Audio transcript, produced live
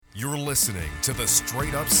listening to the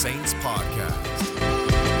Straight Up Saints podcast.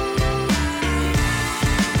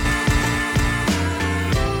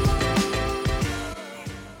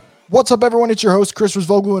 What's up, everyone? It's your host, Chris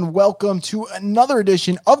Rosvoglu, and welcome to another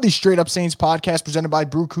edition of the Straight Up Saints podcast presented by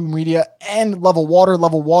Brew Crew Media and Level Water.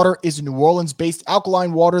 Level Water is a New Orleans-based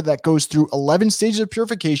alkaline water that goes through 11 stages of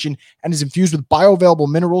purification and is infused with bioavailable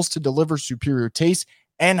minerals to deliver superior taste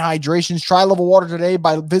and hydrations. Try Level Water today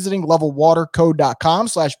by visiting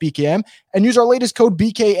levelwaterco.com/BKM and use our latest code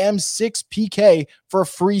BKM6PK for a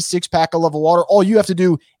free 6-pack of Level Water. All you have to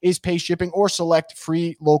do is pay shipping or select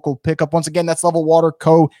free local pickup. Once again, that's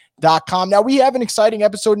levelwaterco.com. Now, we have an exciting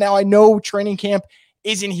episode now. I know training camp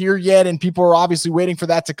isn't here yet, and people are obviously waiting for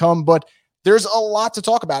that to come, but there's a lot to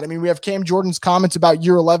talk about. I mean, we have Cam Jordan's comments about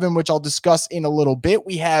year 11, which I'll discuss in a little bit.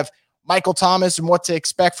 We have Michael Thomas and what to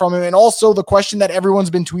expect from him. And also the question that everyone's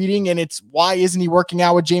been tweeting, and it's why isn't he working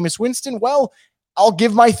out with Jameis Winston? Well, I'll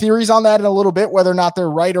give my theories on that in a little bit. Whether or not they're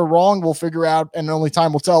right or wrong, we'll figure out, and only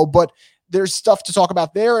time will tell. But there's stuff to talk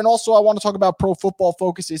about there. And also I want to talk about Pro Football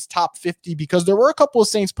Focus's top 50, because there were a couple of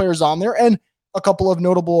Saints players on there and a couple of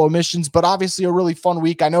notable omissions, but obviously a really fun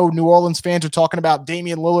week. I know New Orleans fans are talking about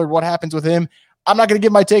Damian Lillard, what happens with him. I'm not going to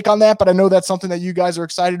give my take on that, but I know that's something that you guys are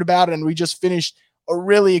excited about. And we just finished a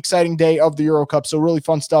really exciting day of the Euro Cup. So really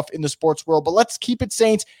fun stuff in the sports world, but let's keep it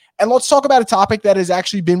Saints. And let's talk about a topic that has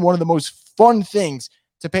actually been one of the most fun things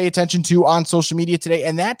to pay attention to on social media today.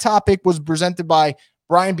 And that topic was presented by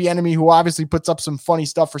Brian Bienemy, who obviously puts up some funny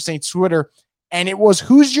stuff for Saints Twitter. And it was,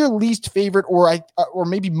 who's your least favorite or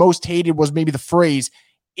maybe most hated was maybe the phrase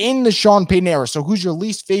in the Sean Payton era. So who's your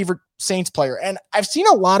least favorite Saints player? And I've seen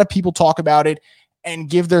a lot of people talk about it and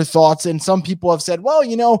give their thoughts. And some people have said, well,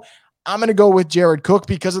 you know, I'm going to go with Jared Cook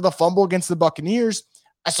because of the fumble against the Buccaneers.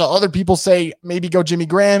 I saw other people say maybe go Jimmy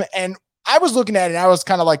Graham. And I was looking at it and I was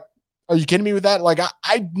kind of like, are you kidding me with that? Like,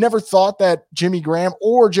 I never thought that Jimmy Graham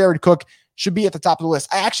or Jared Cook should be at the top of the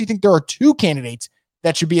list. I actually think there are two candidates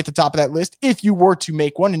that should be at the top of that list if you were to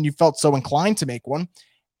make one and you felt so inclined to make one.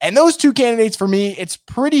 And those two candidates for me, it's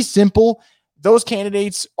pretty simple. Those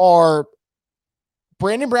candidates are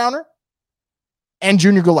Brandon Browner and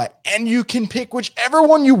Junior Galette. And you can pick whichever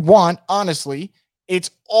one you want, honestly.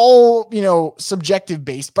 It's all, subjective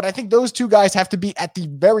based, but I think those two guys have to be at the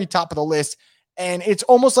very top of the list. And it's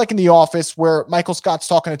almost like in The Office where Michael Scott's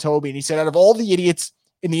talking to Toby and he said, out of all the idiots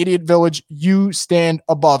in the idiot village, you stand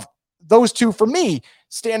above. Those two, for me,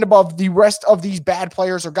 stand above the rest of these bad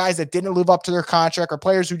players or guys that didn't live up to their contract or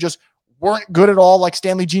players who just weren't good at all, like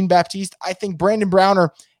Stanley Jean-Baptiste. I think Brandon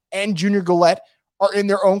Browner and Junior Galette are in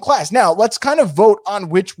their own class. Now, let's kind of vote on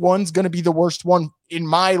which one's going to be the worst one in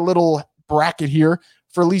my little bracket here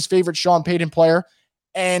for least favorite Sean Payton player.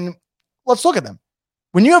 And let's look at them.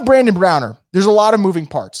 When you have Brandon Browner, there's a lot of moving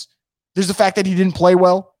parts. There's the fact that he didn't play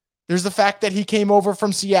well. There's the fact that he came over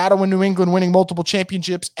from Seattle and New England winning multiple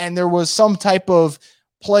championships, and there was some type of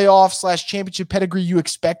playoff/championship pedigree you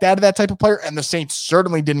expect out of that type of player, and the Saints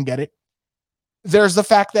certainly didn't get it. There's the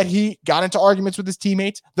fact that he got into arguments with his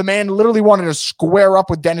teammates. The man literally wanted to square up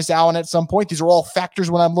with Dennis Allen at some point. These are all factors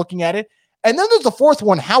when I'm looking at it. And then there's the fourth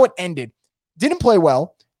one, how it ended. Didn't play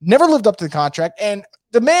well, never lived up to the contract, and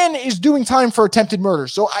the man is doing time for attempted murder.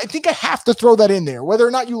 So I think I have to throw that in there. Whether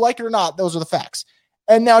or not you like it or not, those are the facts.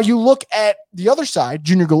 And now you look at the other side,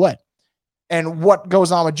 Junior Galette, and what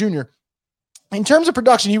goes on with Junior. In terms of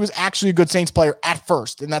production, he was actually a good Saints player at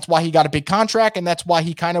first, and that's why he got a big contract, and that's why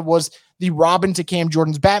he kind of was the Robin to Cam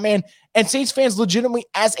Jordan's Batman, and Saints fans legitimately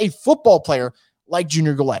as a football player like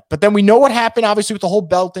Junior Galette. But then we know what happened, obviously, with the whole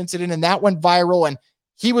belt incident, and that went viral, and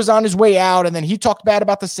he was on his way out, and then he talked bad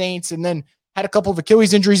about the Saints, and then had a couple of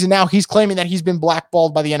Achilles injuries, and now he's claiming that he's been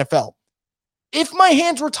blackballed by the NFL. If my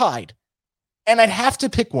hands were tied, and I'd have to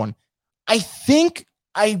pick one, I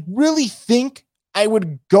really think I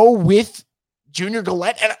would go with Junior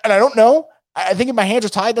Galette. And I don't know. I think if my hands are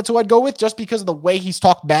tied, that's who I'd go with, just because of the way he's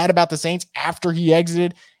talked bad about the Saints after he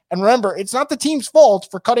exited. And remember, it's not the team's fault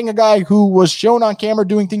for cutting a guy who was shown on camera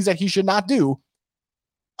doing things that he should not do.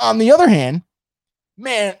 On the other hand,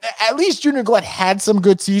 man, at least Junior Galette had some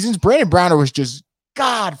good seasons. Brandon Browner was just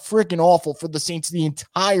god freaking awful for the Saints the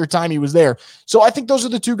entire time he was there. So I think those are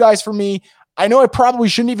the two guys for me. I know I probably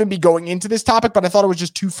shouldn't even be going into this topic, but I thought it was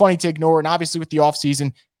just too funny to ignore. And obviously with the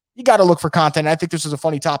offseason, you got to look for content. I think this is a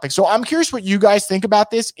funny topic. So I'm curious what you guys think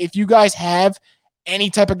about this. If you guys have any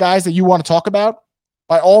type of guys that you want to talk about,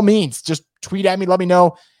 by all means, just tweet at me, let me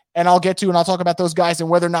know, and I'll get to, and I'll talk about those guys and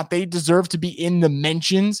whether or not they deserve to be in the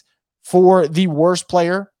mentions for the worst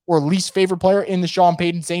player or least favorite player in the Sean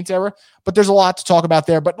Payton Saints era. But there's a lot to talk about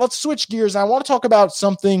there. But let's switch gears. I want to talk about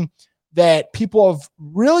something that people have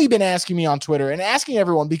really been asking me on Twitter and asking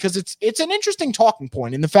everyone, because it's an interesting talking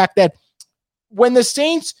point in the fact that when the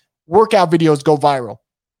Saints workout videos go viral,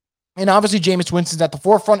 and obviously Jameis Winston's at the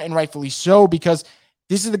forefront, and rightfully so, because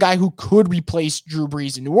this is the guy who could replace Drew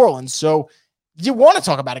Brees in New Orleans. So you want to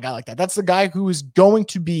talk about a guy like that. That's the guy who is going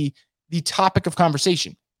to be the topic of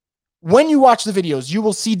conversation. When you watch the videos, you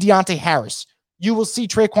will see Deontay Harris. You will see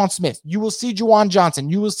Traquan Smith. You will see Juwan Johnson.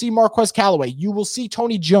 You will see Marquez Callaway. You will see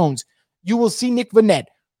Tony Jones. You will see Nick Vannett.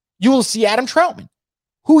 You will see Adam Troutman.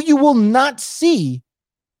 Who you will not see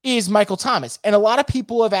is Michael Thomas. And a lot of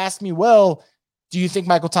people have asked me, well, do you think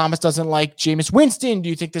Michael Thomas doesn't like Jameis Winston? Do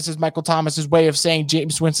you think this is Michael Thomas's way of saying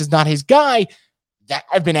Jameis Winston's not his guy?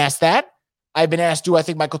 I've been asked that. I've been asked, do I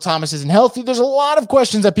think Michael Thomas isn't healthy? There's a lot of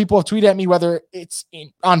questions that people have tweeted at me, whether it's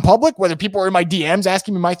on public, whether people are in my DMs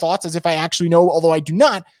asking me my thoughts as if I actually know, although I do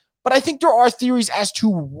not. But I think there are theories as to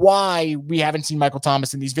why we haven't seen Michael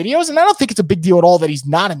Thomas in these videos. And I don't think it's a big deal at all that he's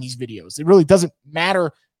not in these videos. It really doesn't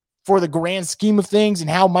matter for the grand scheme of things and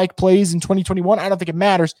how Mike plays in 2021. I don't think it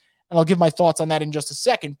matters. And I'll give my thoughts on that in just a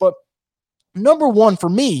second. But number one for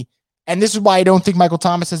me, and this is why I don't think Michael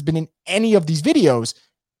Thomas has been in any of these videos,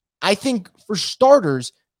 I think for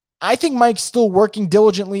starters, I think Mike's still working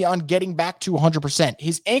diligently on getting back to 100%.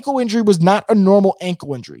 His ankle injury was not a normal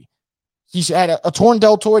ankle injury. He had a torn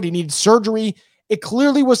deltoid. He needed surgery. It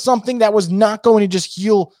clearly was something that was not going to just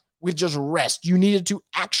heal with just rest. You needed to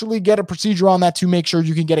actually get a procedure on that to make sure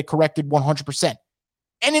you can get it corrected 100%.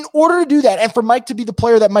 And in order to do that, and for Mike to be the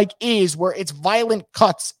player that Mike is, where it's violent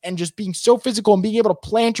cuts and just being so physical and being able to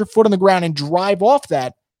plant your foot on the ground and drive off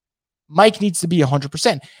that, Mike needs to be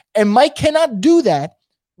 100%. And Mike cannot do that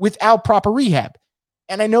without proper rehab.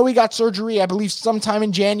 And I know he got surgery, I believe, sometime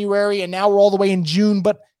in January, and now we're all the way in June,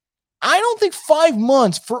 but I don't think 5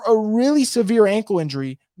 months for a really severe ankle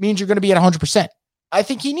injury means you're going to be at 100%. I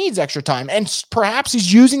think he needs extra time, and perhaps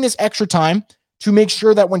he's using this extra time to make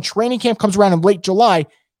sure that when training camp comes around in late July,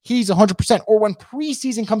 he's 100%, or when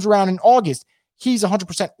preseason comes around in August, he's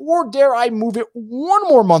 100%, or dare I move it one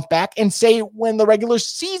more month back and say when the regular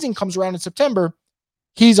season comes around in September,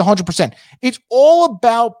 he's 100%. It's all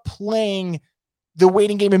about playing the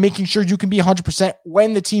waiting game and making sure you can be 100%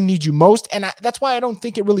 when the team needs you most. And that's why I don't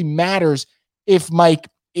think it really matters if Mike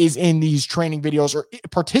is in these training videos or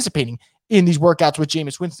participating in these workouts with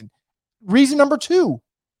Jameis Winston. Reason number two,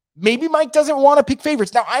 maybe Mike doesn't want to pick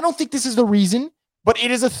favorites. Now, I don't think this is the reason, but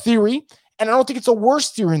it is a theory, and I don't think it's the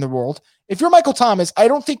worst theory in the world. If you're Michael Thomas, I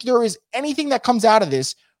don't think there is anything that comes out of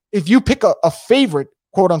this. If you pick a favorite,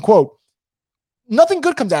 quote unquote, nothing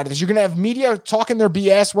good comes out of this. You're going to have media talking their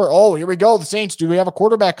BS where, oh, here we go. The Saints, do we have a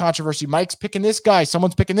quarterback controversy? Mike's picking this guy.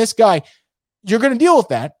 Someone's picking this guy. You're going to deal with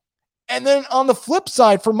that. And then on the flip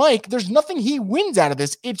side for Mike, there's nothing he wins out of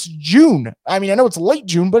this. It's June. I mean, I know it's late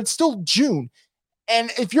June, but it's still June.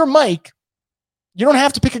 And if you're Mike, you don't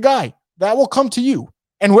have to pick a guy. That will come to you.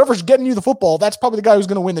 And whoever's getting you the football, that's probably the guy who's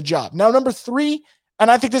going to win the job. Now, number three,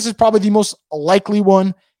 and I think this is probably the most likely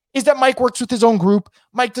one, is that Mike works with his own group.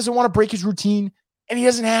 Mike doesn't want to break his routine, and he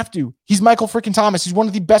doesn't have to. He's Michael freaking Thomas. He's one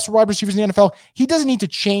of the best wide receivers in the NFL. He doesn't need to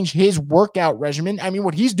change his workout regimen. I mean,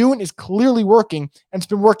 what he's doing is clearly working, and it's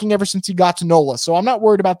been working ever since he got to NOLA. So I'm not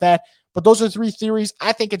worried about that. But those are three theories.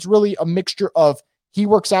 I think it's really a mixture of he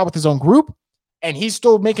works out with his own group, and he's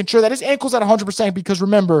still making sure that his ankle's at 100%, because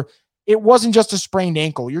remember, it wasn't just a sprained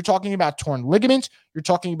ankle. You're talking about torn ligaments. You're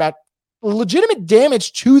talking about legitimate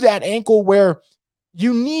damage to that ankle where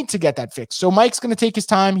you need to get that fixed. So Mike's going to take his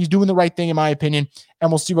time. He's doing the right thing, in my opinion, and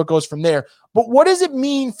we'll see what goes from there. But what does it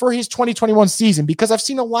mean for his 2021 season? Because I've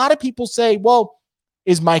seen a lot of people say, well,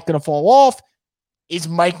 is Mike going to fall off? Is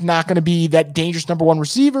Mike not going to be that dangerous number one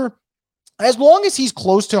receiver? As long as he's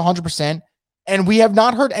close to 100%, and we have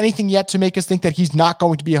not heard anything yet to make us think that he's not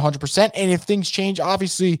going to be 100%, and if things change,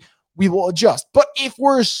 obviously, we will adjust. But if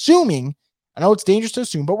we're assuming, I know it's dangerous to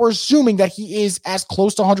assume, but we're assuming that he is as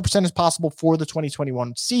close to 100% as possible for the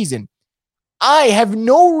 2021 season, I have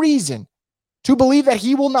no reason to believe that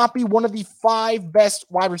he will not be one of the 5 best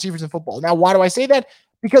wide receivers in football. Now, why do I say that?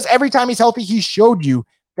 Because every time he's healthy, he showed you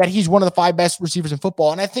that he's one of the 5 best receivers in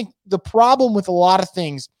football. And I think the problem with a lot of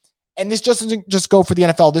things, and this just doesn't just go for the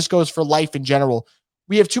NFL, this goes for life in general,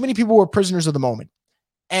 we have too many people who are prisoners of the moment.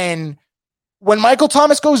 And when Michael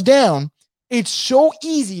Thomas goes down, it's so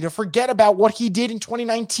easy to forget about what he did in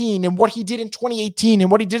 2019 and what he did in 2018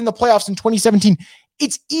 and what he did in the playoffs in 2017.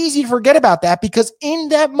 It's easy to forget about that because in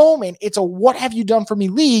that moment, it's a what have you done for me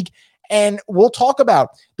league. And we'll talk about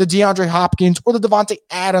the DeAndre Hopkins or the Devontae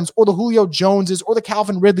Adams or the Julio Joneses or the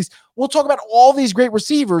Calvin Ridleys. We'll talk about all these great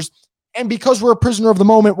receivers. And because we're a prisoner of the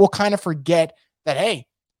moment, we'll kind of forget that, hey,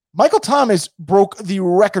 Michael Thomas broke the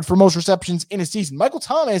record for most receptions in a season. Michael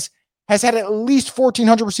Thomas has had at least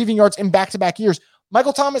 1,400 receiving yards in back-to-back years.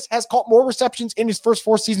 Michael Thomas has caught more receptions in his first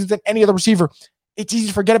 4 seasons than any other receiver. It's easy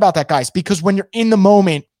to forget about that, guys, because when you're in the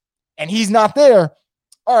moment and he's not there,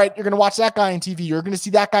 all right, you're going to watch that guy on TV. You're going to see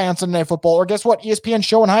that guy on Sunday Night Football. Or guess what? ESPN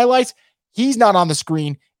showing highlights. He's not on the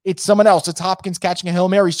screen. It's someone else. It's Hopkins catching a Hail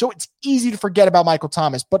Mary. So it's easy to forget about Michael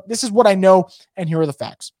Thomas. But this is what I know, and here are the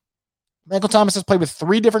facts. Michael Thomas has played with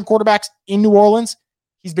 3 different quarterbacks in New Orleans.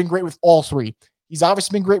 He's been great with all 3. He's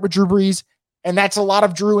obviously been great with Drew Brees, and that's a lot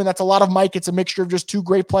of Drew, and that's a lot of Mike. It's a mixture of just 2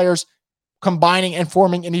 great players combining and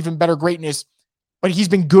forming an even better greatness. But he's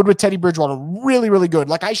been good with Teddy Bridgewater, really, really good.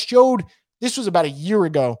 Like I showed, this was about a year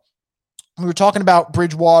ago. We were talking about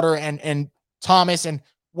Bridgewater and Thomas and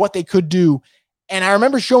what they could do. And I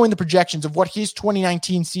remember showing the projections of what his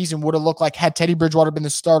 2019 season would have looked like had Teddy Bridgewater been the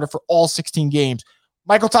starter for all 16 games.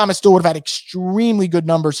 Michael Thomas still would have had extremely good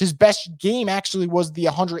numbers. His best game actually was the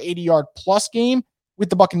 180-yard plus game with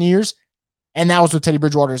the Buccaneers, and that was with Teddy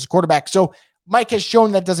Bridgewater as a quarterback. So Mike has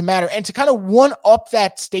shown that doesn't matter. And to kind of one-up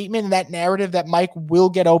that statement and that narrative that Mike will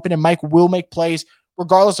get open and Mike will make plays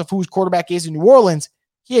regardless of whose quarterback is in New Orleans,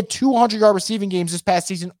 he had 200-yard receiving games this past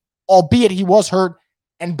season, albeit he was hurt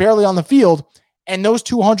and barely on the field. And those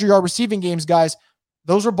 200-yard receiving games, guys,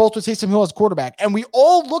 those were both with Taysom Hill as quarterback. And we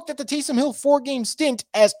all looked at the Taysom Hill 4-game stint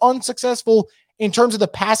as unsuccessful in terms of the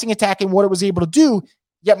passing attack and what it was able to do,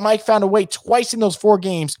 yet Mike found a way twice in those 4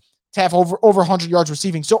 games to have over 100 yards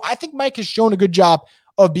receiving. So I think Mike has shown a good job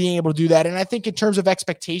of being able to do that. And I think in terms of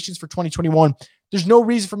expectations for 2021, there's no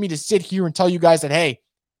reason for me to sit here and tell you guys that, hey,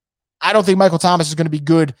 I don't think Michael Thomas is going to be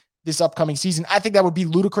good this upcoming season. I think that would be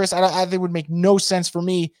ludicrous. I think it would make no sense for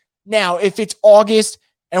me. Now, if it's August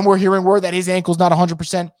and we're hearing word that his ankle's not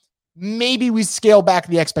 100%, maybe we scale back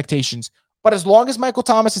the expectations. But as long as Michael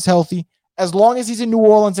Thomas is healthy, as long as he's in New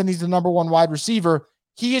Orleans and he's the number 1 wide receiver,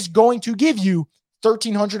 he is going to give you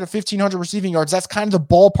 1,300 to 1,500 receiving yards. That's kind of the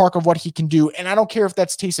ballpark of what he can do. And I don't care if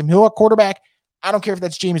that's Taysom Hill at quarterback. I don't care if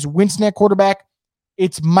that's Jameis Winston at quarterback.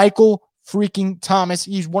 It's Michael freaking Thomas.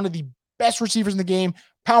 He's one of the best receivers in the game.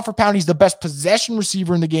 Pound for pound, he's the best possession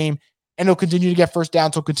receiver in the game. And he'll continue to get first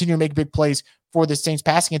downs. He'll continue to make big plays for this Saints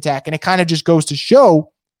passing attack. And it kind of just goes to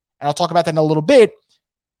show, and I'll talk about that in a little bit,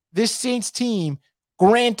 this Saints team,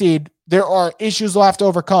 granted, there are issues they'll have to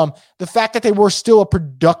overcome. The fact that they were still a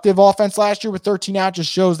productive offense last year with 13 out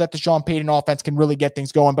just shows that the Sean Payton offense can really get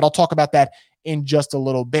things going. But I'll talk about that in just a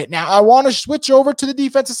little bit. Now, I want to switch over to the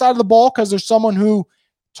defensive side of the ball because there's someone who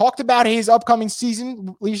talked about his upcoming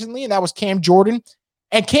season recently, and that was Cam Jordan.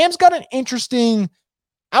 And Cam's got an interesting,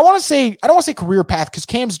 I don't want to say career path because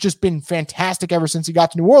Cam's just been fantastic ever since he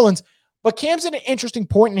got to New Orleans, but Cam's at an interesting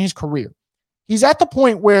point in his career. He's at the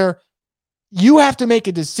point where you have to make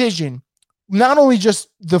a decision, not only just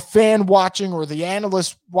the fan watching or the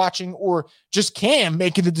analyst watching or just Cam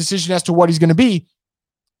making the decision as to what he's going to be.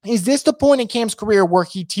 Is this the point in Cam's career where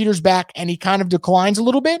he teeters back and he kind of declines a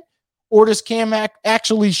little bit? Or does Cam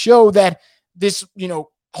actually show that this,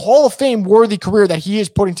 Hall of Fame worthy career that he is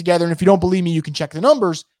putting together? And if you don't believe me, you can check the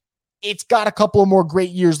numbers. It's got a couple of more great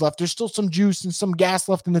years left. There's still some juice and some gas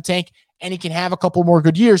left in the tank, and he can have a couple more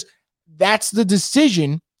good years. That's the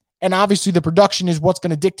decision. And obviously the production is what's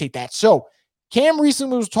going to dictate that. So Cam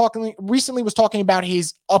recently was talking about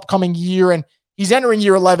his upcoming year, and he's entering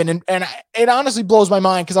year 11. And it honestly blows my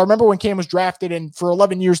mind because I remember when Cam was drafted, and for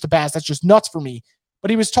 11 years to pass, that's just nuts for me. But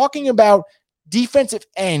he was talking about defensive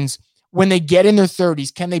ends when they get in their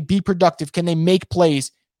 30s. Can they be productive? Can they make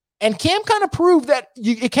plays? And Cam kind of proved that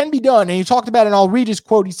it can be done. And he talked about it, and I'll read his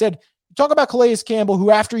quote. He said, talk about Calais Campbell,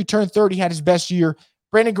 who after he turned 30 had his best year.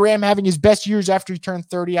 Brandon Graham having his best years after he turned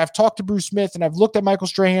 30. I've talked to Bruce Smith, and I've looked at Michael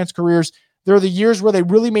Strahan's careers. There are the years where they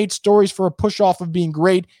really made stories for a push-off of being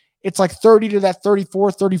great. It's like 30 to that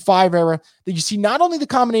 34, 35 era that you see not only the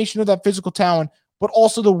combination of that physical talent, but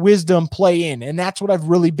also the wisdom play in. And that's what I've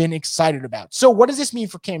really been excited about. So what does this mean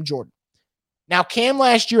for Cam Jordan? Now, Cam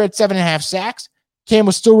last year had 7.5 sacks. Cam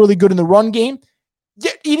was still really good in the run game.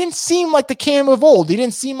 He didn't seem like the Cam of old. He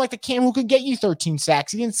didn't seem like the Cam who could get you 13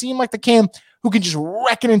 sacks. He didn't seem like the Cam who could just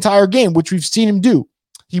wreck an entire game, which we've seen him do.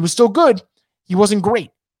 He was still good. He wasn't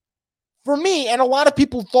great. For me, and a lot of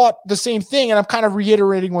people thought the same thing, and I'm kind of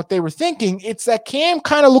reiterating what they were thinking, it's that Cam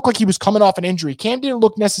kind of looked like he was coming off an injury. Cam didn't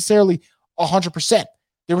look necessarily 100%.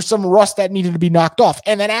 There was some rust that needed to be knocked off,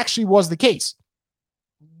 and that actually was the case.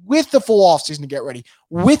 With the full offseason to get ready,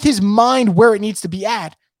 with his mind where it needs to be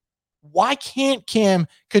at, why can't Cam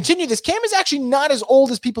continue this? Cam is actually not as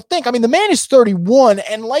old as people think. I mean, the man is 31,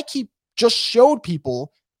 and like he just showed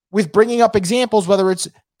people with bringing up examples, whether it's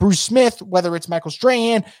Bruce Smith, whether it's Michael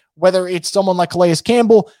Strahan, whether it's someone like Calais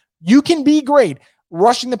Campbell, You can be great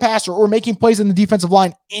rushing the passer or making plays in the defensive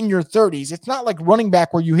line in your 30s. It's not like running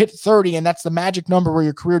back where you hit 30 and that's the magic number where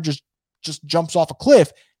your career just jumps off a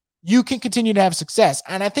cliff. You can continue to have success.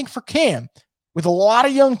 And I think for Cam, with a lot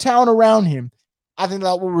of young talent around him, I think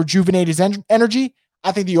that will rejuvenate his energy.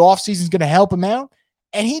 I think the offseason is going to help him out.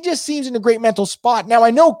 And he just seems in a great mental spot. Now,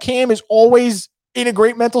 I know Cam is always in a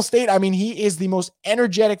great mental state. I mean, he is the most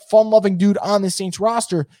energetic, fun-loving dude on the Saints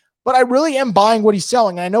roster. But I really am buying what he's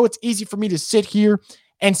selling. And I know it's easy for me to sit here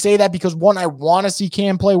and say that because, one, I want to see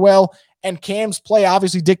Cam play well. And Cam's play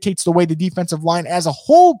obviously dictates the way the defensive line as a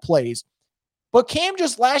whole plays. But Cam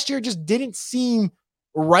just last year just didn't seem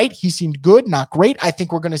right. He seemed good, not great. I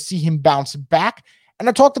think we're going to see him bounce back. And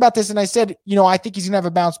I talked about this and I said, I think he's going to have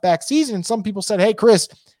a bounce back season. And some people said, hey, Chris,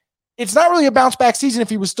 it's not really a bounce back season if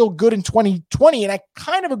he was still good in 2020. And I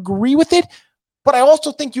kind of agree with it. But I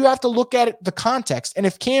also think you have to look at it, the context. And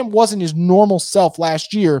if Cam wasn't his normal self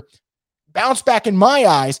last year, bounce back in my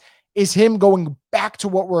eyes is him going back to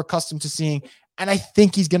what we're accustomed to seeing. And I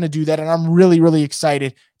think he's going to do that. And I'm really, really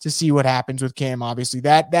excited to see what happens with Cam. Obviously,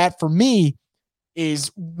 that for me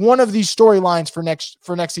is one of these storylines for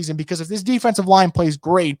next season, because if this defensive line plays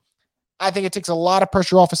great, I think it takes a lot of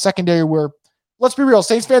pressure off a secondary where, let's be real,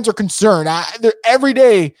 Saints fans are concerned. Every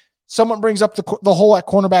day, someone brings up the hole at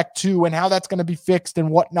cornerback 2 and how that's going to be fixed and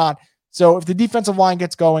whatnot. So if the defensive line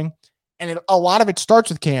gets going, and a lot of it starts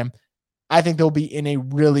with Cam, I think they'll be in a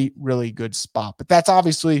really, really good spot. But that's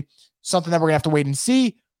obviously something that we're going to have to wait and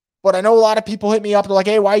see. But I know a lot of people hit me up. They're like,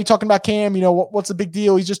 hey, why are you talking about Cam? What's the big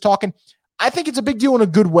deal? He's just talking. I think it's a big deal in a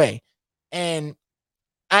good way. And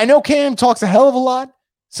I know Cam talks a hell of a lot.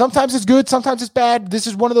 Sometimes it's good. Sometimes it's bad. This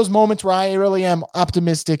is one of those moments where I really am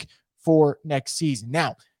optimistic for next season.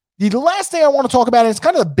 Now, the last thing I want to talk about, and it's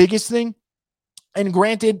kind of the biggest thing, and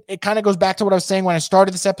granted, it kind of goes back to what I was saying when I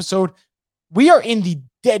started this episode. We are in the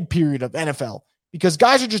dead period of NFL because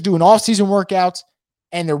guys are just doing off-season workouts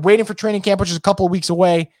and they're waiting for training camp, which is a couple of weeks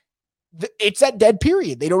away. It's that dead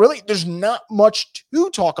period. There's not much to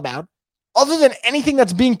talk about other than anything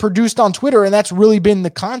that's being produced on Twitter, and that's really been the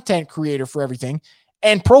content creator for everything.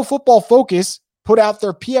 And Pro Football Focus put out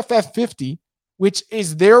their PFF 50, which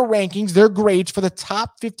is their rankings, their grades for the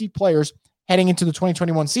top 50 players heading into the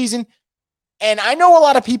 2021 season. And I know a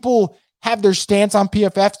lot of people have their stance on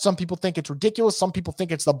PFF. Some people think it's ridiculous. Some people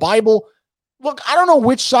think it's the Bible. Look, I don't know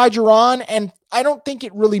which side you're on, and I don't think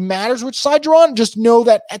it really matters which side you're on. Just know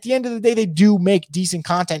that at the end of the day, they do make decent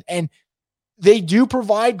content, and they do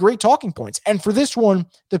provide great talking points. And for this one,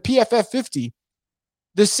 the PFF 50,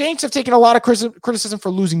 the Saints have taken a lot of criticism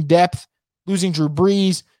for losing depth, losing Drew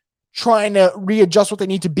Brees, trying to readjust what they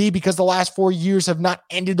need to be because the last 4 years have not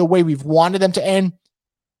ended the way we've wanted them to end.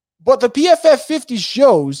 But the PFF 50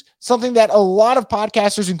 shows something that a lot of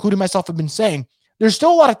podcasters, including myself, have been saying. There's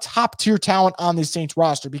still a lot of top-tier talent on this Saints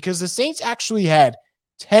roster because the Saints actually had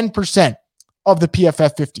 10% of the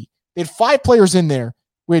PFF 50. They had 5 players in there,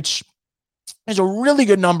 which is a really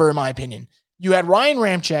good number in my opinion. You had Ryan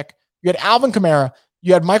Ramczyk, you had Alvin Kamara,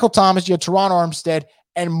 you had Michael Thomas, you had Teron Armstead,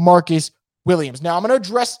 and Marcus Williams. Now, I'm going to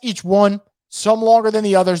address each one, some longer than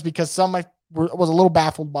the others because some I was a little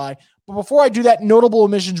baffled by. But before I do that, notable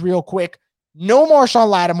omissions real quick. No Marshawn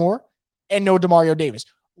Lattimore and no Demario Davis.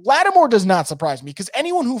 Lattimore does not surprise me because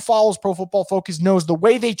anyone who follows Pro Football Focus knows the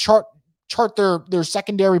way they chart their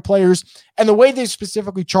secondary players and the way they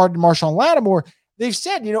specifically charted Marshawn Lattimore. They've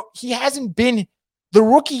said, he hasn't been the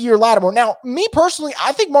rookie year Lattimore. Now, me personally,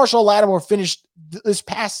 I think Marshawn Lattimore finished this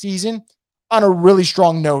past season on a really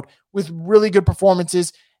strong note with really good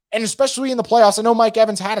performances. And especially in the playoffs, I know Mike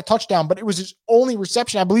Evans had a touchdown, but it was his only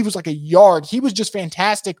reception. I believe it was like a yard. He was just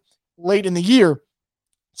fantastic late in the year.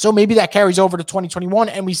 So maybe that carries over to 2021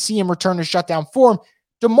 and we see him return to shutdown form.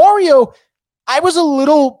 Demario, I was a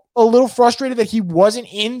little frustrated that he wasn't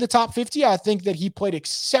in the top 50. I think that he played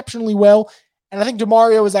exceptionally well. And I think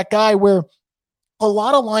Demario is that guy where a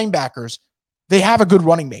lot of linebackers, they have a good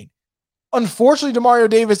running mate. Unfortunately, Demario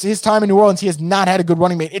Davis, his time in New Orleans, he has not had a good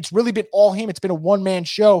running mate. It's really been all him. It's been a one-man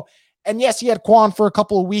show. And yes, he had Quan for a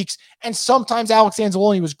couple of weeks, and sometimes Alex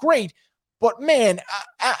Anzalone was great. But man,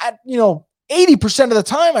 80% of the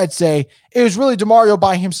time, I'd say, it was really Demario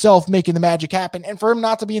by himself making the magic happen. And for him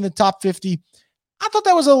not to be in the top 50, I thought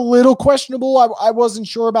that was a little questionable. I wasn't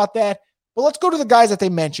sure about that. But let's go to the guys that they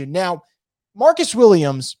mentioned. Now, Marcus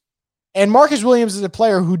Williams is a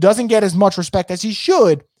player who doesn't get as much respect as he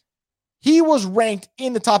should. He was ranked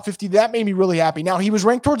in the top 50. That made me really happy. Now, he was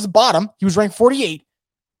ranked towards the bottom. He was ranked 48.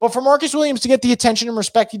 But for Marcus Williams to get the attention and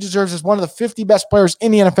respect he deserves as one of the 50 best players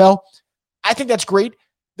in the NFL, I think that's great.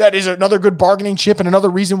 That is another good bargaining chip and another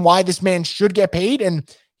reason why this man should get paid. And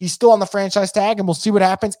He's still on the franchise tag, and we'll see what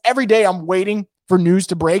happens. Every day I'm waiting for news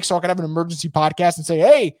to break so I can have an emergency podcast and say,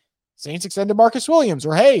 hey, Saints extended Marcus Williams,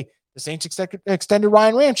 or hey, the Saints extended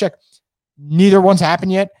Ryan Ramczyk. Neither one's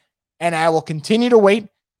happened yet, and I will continue to wait.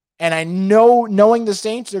 And I know, knowing the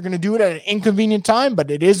Saints, they're going to do it at an inconvenient time, but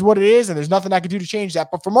it is what it is, and there's nothing I can do to change that.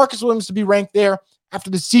 But for Marcus Williams to be ranked there after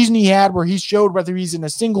the season he had, where he showed whether he's in a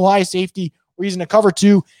single high safety or he's in a cover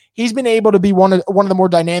two, he's been able to be one of the more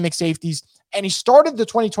dynamic safeties. And he started the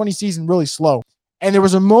 2020 season really slow. And there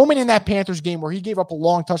was a moment in that Panthers game where he gave up a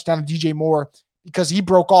long touchdown to DJ Moore because he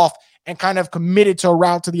broke off and kind of committed to a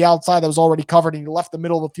route to the outside that was already covered, and he left the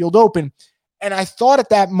middle of the field open. And I thought at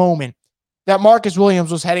that moment that Marcus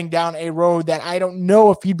Williams was heading down a road that I don't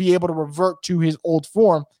know if he'd be able to revert to his old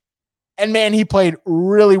form. And man, he played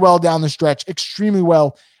really well down the stretch, extremely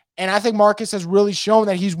well. And I think Marcus has really shown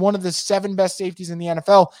that he's one of the 7 best safeties in the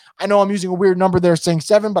NFL. I know I'm using a weird number there saying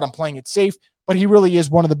 7, but I'm playing it safe. But he really is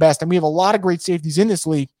one of the best. And we have a lot of great safeties in this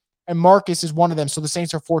league, and Marcus is one of them. So the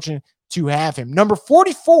Saints are fortunate to have him. Number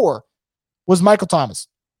 44 was Michael Thomas.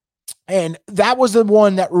 And that was the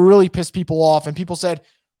one that really pissed people off. And people said,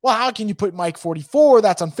 well, how can you put Mike 44?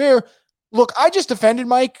 That's unfair. Look, I just defended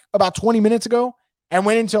Mike about 20 minutes ago and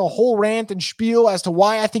went into a whole rant and spiel as to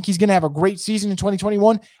why I think he's going to have a great season in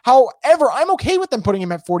 2021. However, I'm okay with them putting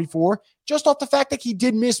him at 44, just off the fact that he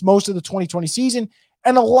did miss most of the 2020 season.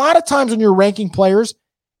 And a lot of times when you're ranking players,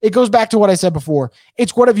 it goes back to what I said before.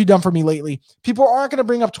 It's what have you done for me lately? People aren't going to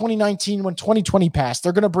bring up 2019 when 2020 passed.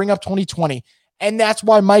 They're going to bring up 2020. And that's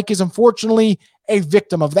why Mike is unfortunately a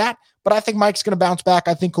victim of that. But I think Mike's going to bounce back.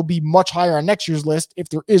 I think he'll be much higher on next year's list if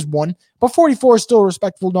there is one. But 44 is still a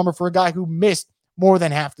respectable number for a guy who missed more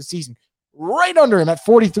than half the season. Right under him at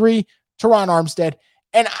 43, Teron Armstead.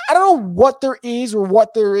 And I don't know what there is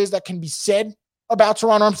that can be said about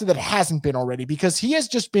Teron Armstead that hasn't been already, because he has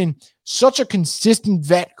just been such a consistent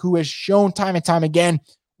vet who has shown time and time again,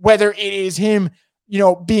 whether it is him,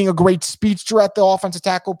 being a great speedster at the offensive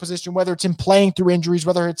tackle position, whether it's him playing through injuries,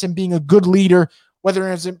 whether it's him being a good leader, whether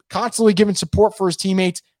it's him constantly giving support for his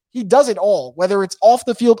teammates. He does it all, whether it's off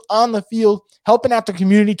the field, on the field, helping out the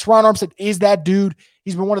community. Teron Armstead is that dude.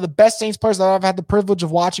 He's been one of the best Saints players that I've had the privilege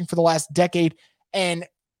of watching for the last decade, and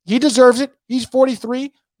he deserves it. He's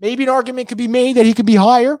 43. Maybe an argument could be made that he could be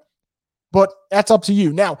higher, but that's up to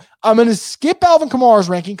you. Now, I'm going to skip Alvin Kamara's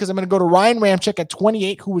ranking because I'm going to go to Ryan Ramczyk at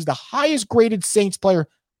 28, who was the highest graded Saints player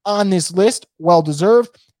on this list.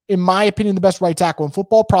 Well-deserved. In my opinion, the best right tackle in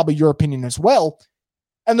football, probably your opinion as well.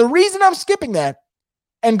 And the reason I'm skipping that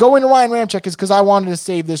and going to Ryan Ramczyk is because I wanted to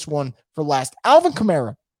save this one for last. Alvin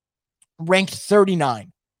Kamara ranked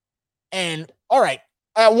 39. And all right,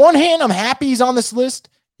 at one hand, I'm happy he's on this list.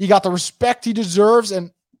 He got the respect he deserves.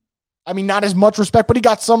 And I mean, not as much respect, but he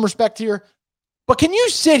got some respect here. But can you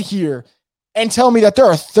sit here and tell me that there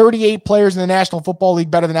are 38 players in the National Football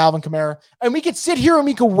League better than Alvin Kamara? And we could sit here and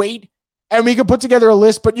we could wait and we could put together a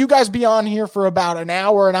list, but you guys be on here for about an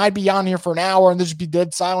hour and I'd be on here for an hour and there'd just be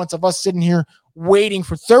dead silence of us sitting here waiting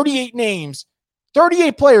for 38 names,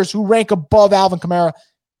 38 players who rank above Alvin Kamara.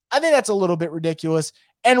 I think that's a little bit ridiculous.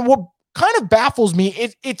 And what kind of baffles me,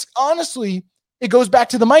 it's honestly, it goes back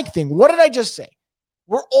to the Mike thing. What did I just say?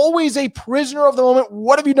 We're always a prisoner of the moment.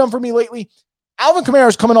 What have you done for me lately? Alvin Kamara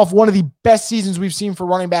is coming off one of the best seasons we've seen for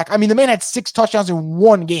running back. I mean, the man had 6 touchdowns in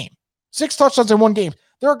one game. 6 touchdowns in one game.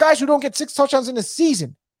 There are guys who don't get 6 touchdowns in a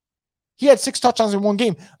season. He had 6 touchdowns in one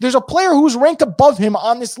game. There's a player who's ranked above him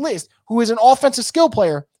on this list who is an offensive skill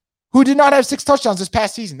player who did not have 6 touchdowns this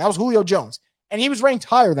past season. That was Julio Jones. And he was ranked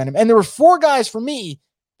higher than him. And there were 4 guys for me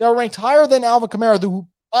that were ranked higher than Alvin Kamara who,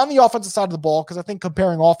 on the offensive side of the ball, because I think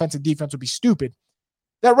comparing offense and defense would be stupid,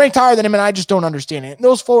 that ranked higher than him, and I just don't understand it. And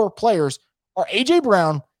those 4 players are A.J.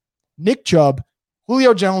 Brown, Nick Chubb,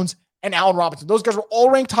 Julio Jones, and Allen Robinson. Those guys were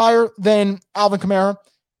all ranked higher than Alvin Kamara.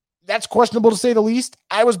 That's questionable to say the least.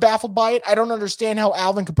 I was baffled by it. I don't understand how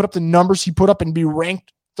Alvin could put up the numbers he put up and be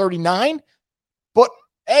ranked 39. But,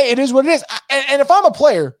 hey, it is what it is. And if I'm a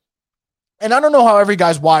player, and I don't know how every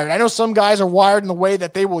guy's wired. I know some guys are wired in the way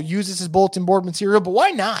that they will use this as bulletin board material, but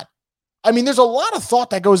why not? I mean, there's a lot of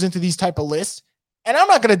thought that goes into these type of lists. And I'm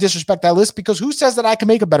not going to disrespect that list because who says that I can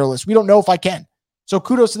make a better list? We don't know if I can. So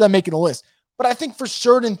kudos to them making a list. But I think for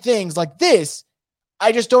certain things like this,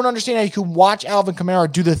 I just don't understand how you can watch Alvin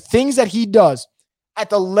Kamara do the things that he does at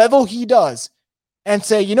the level he does and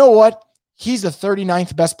say, you know what? He's the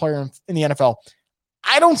 39th best player in the NFL.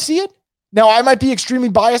 I don't see it. Now, I might be extremely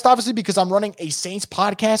biased, obviously, because I'm running a Saints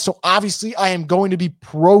podcast. So obviously I am going to be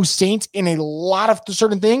pro Saints in a lot of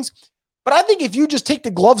certain things. But I think if you just take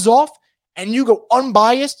the gloves off and you go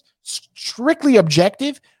unbiased, strictly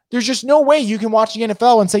objective, There's just no way you can watch the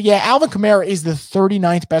NFL and say, yeah, Alvin Kamara is the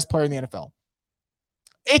 39th best player in the NFL.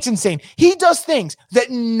 It's insane. He does things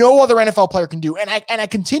that no other NFL player can do. And I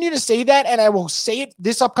continue to say that, and I will say it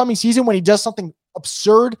this upcoming season when he does something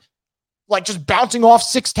absurd, like just bouncing off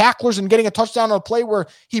 6 tacklers and getting a touchdown on a play where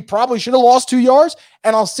he probably should have lost 2 yards.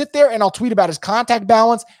 And I'll sit there and I'll tweet about his contact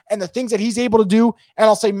balance and the things that he's able to do. And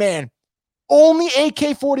I'll say, man, only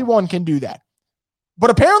AK-41 can do that. But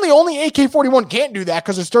apparently only AK-41 can't do that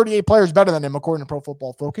because there's 38 players better than him, according to Pro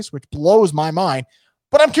Football Focus, which blows my mind.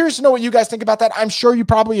 But I'm curious to know what you guys think about that. I'm sure you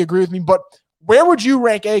probably agree with me, but where would you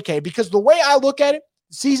rank AK? Because the way I look at it,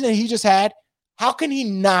 the season that he just had, how can he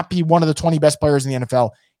not be one of the 20 best players in the NFL?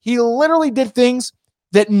 He literally did things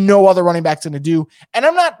that no other running back's going to do. And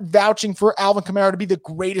I'm not vouching for Alvin Kamara to be the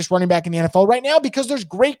greatest running back in the NFL right now because there's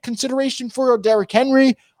great consideration for a Derrick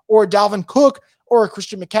Henry or a Dalvin Cook or a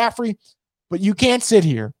Christian McCaffrey. But you can't sit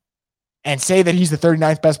here and say that he's the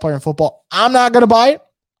 39th best player in football. I'm not going to buy it.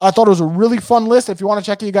 I thought it was a really fun list. If you want to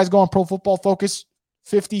check it, you guys go on Pro Football Focus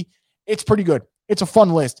 50. It's pretty good. It's a fun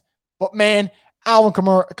list. But man, Alvin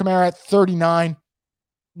Kamara at 39,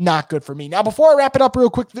 not good for me. Now, before I wrap it up real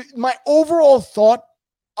quick, my overall thought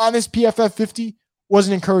on this PFF 50 was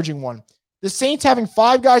an encouraging one. The Saints having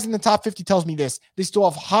 5 guys in the top 50 tells me this. They still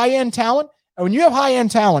have high-end talent. And when you have high-end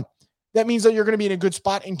talent, that means that you're going to be in a good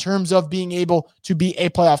spot in terms of being able to be a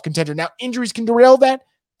playoff contender. Now, injuries can derail that.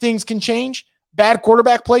 Things can change. Bad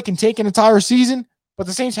quarterback play can take an entire season, but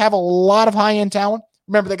the Saints have a lot of high-end talent.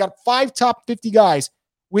 Remember, they got 5 top 50 guys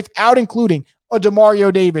without including a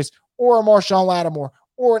DeMario Davis or a Marshawn Lattimore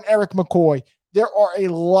or an Eric McCoy. There are a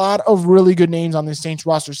lot of really good names on this Saints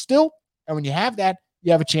roster still, and when you have that,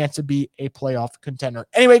 you have a chance to be a playoff contender.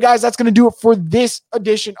 Anyway, guys, that's going to do it for this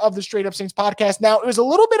edition of the Straight Up Saints podcast. Now, it was a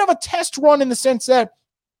little bit of a test run in the sense that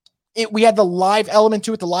we had the live element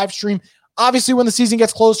to it, the live stream. Obviously, when the season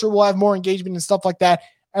gets closer, we'll have more engagement and stuff like that,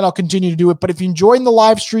 and I'll continue to do it. But if you enjoyed the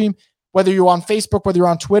live stream, whether you're on Facebook, whether you're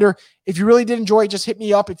on Twitter, if you really did enjoy it, just hit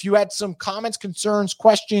me up. If you had some comments, concerns,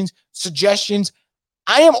 questions, suggestions,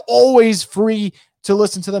 I am always free to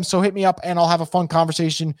listen to them. So hit me up and I'll have a fun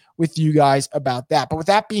conversation with you guys about that. But with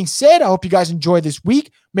that being said, I hope you guys enjoy this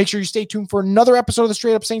week. Make sure you stay tuned for another episode of the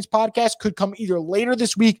Straight Up Saints podcast. Could come either later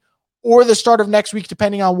this week or the start of next week,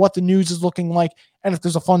 depending on what the news is looking like and if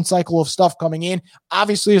there's a fun cycle of stuff coming in.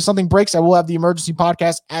 Obviously, if something breaks, I will have the emergency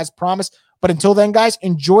podcast as promised. But until then, guys,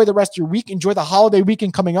 enjoy the rest of your week. Enjoy the holiday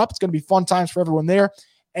weekend coming up. It's going to be fun times for everyone there.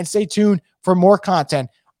 And stay tuned for more content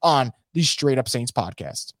on the Straight Up Saints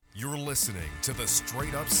podcast. You're listening to the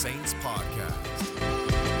Straight Up Saints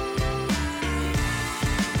podcast.